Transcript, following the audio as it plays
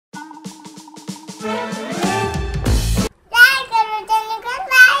Moo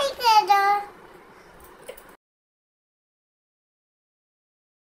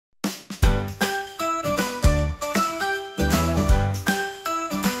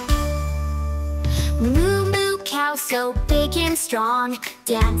Moo Cow, so big and strong,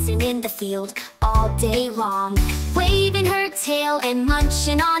 dancing in the field all day long, waving her tail and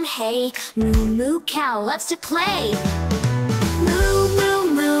munching on hay. Moo Moo Cow loves to play. Moo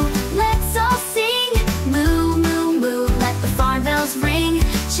Moo Moo, let's all sing. Moo Moo Moo, let the farm bells ring.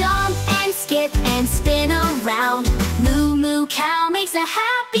 Jump and skip and spin around. Moo Moo Cow makes a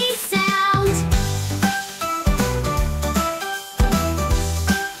happy sound.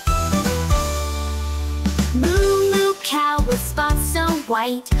 With spots so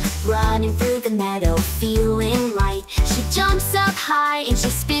white, running through the meadow, feeling light. She jumps up high and she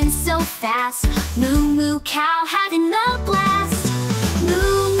spins so fast. Moo Moo Cow having a blast.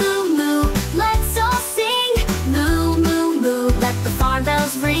 Moo Moo Moo, let's all sing. Moo Moo Moo, let the farm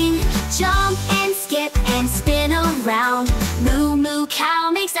bells ring. Jump and skip and spin around. Moo Moo Cow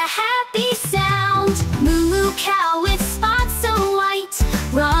makes a happy sound. Moo Moo Cow with spots so white,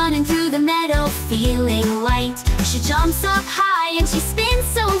 running through the meadow, feeling light. She jumps up high and she spins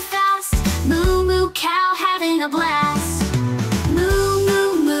so fast. Moo Moo Cow having a blast. Moo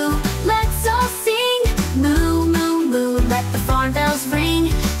Moo Moo, let's all sing. Moo Moo Moo, let the farm bells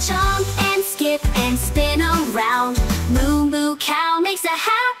ring. Jump and skip and spin around. Moo Moo Cow makes a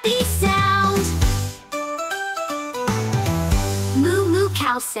happy sound. Moo Moo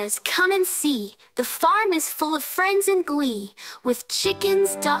Cow says, come and see. The farm is full of friends and glee, with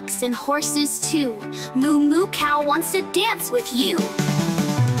chickens, ducks, and horses too. Moo Moo Cow wants to dance with you.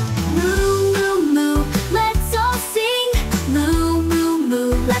 Moo Moo Moo, let's all sing. Moo Moo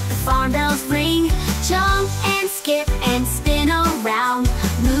Moo, let the farm bells ring. Jump and skip and spin around.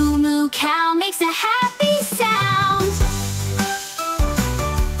 Moo Moo Cow makes a happy sound.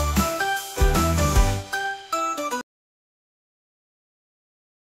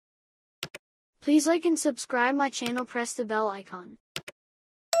 Please like and subscribe my channel, press the bell icon.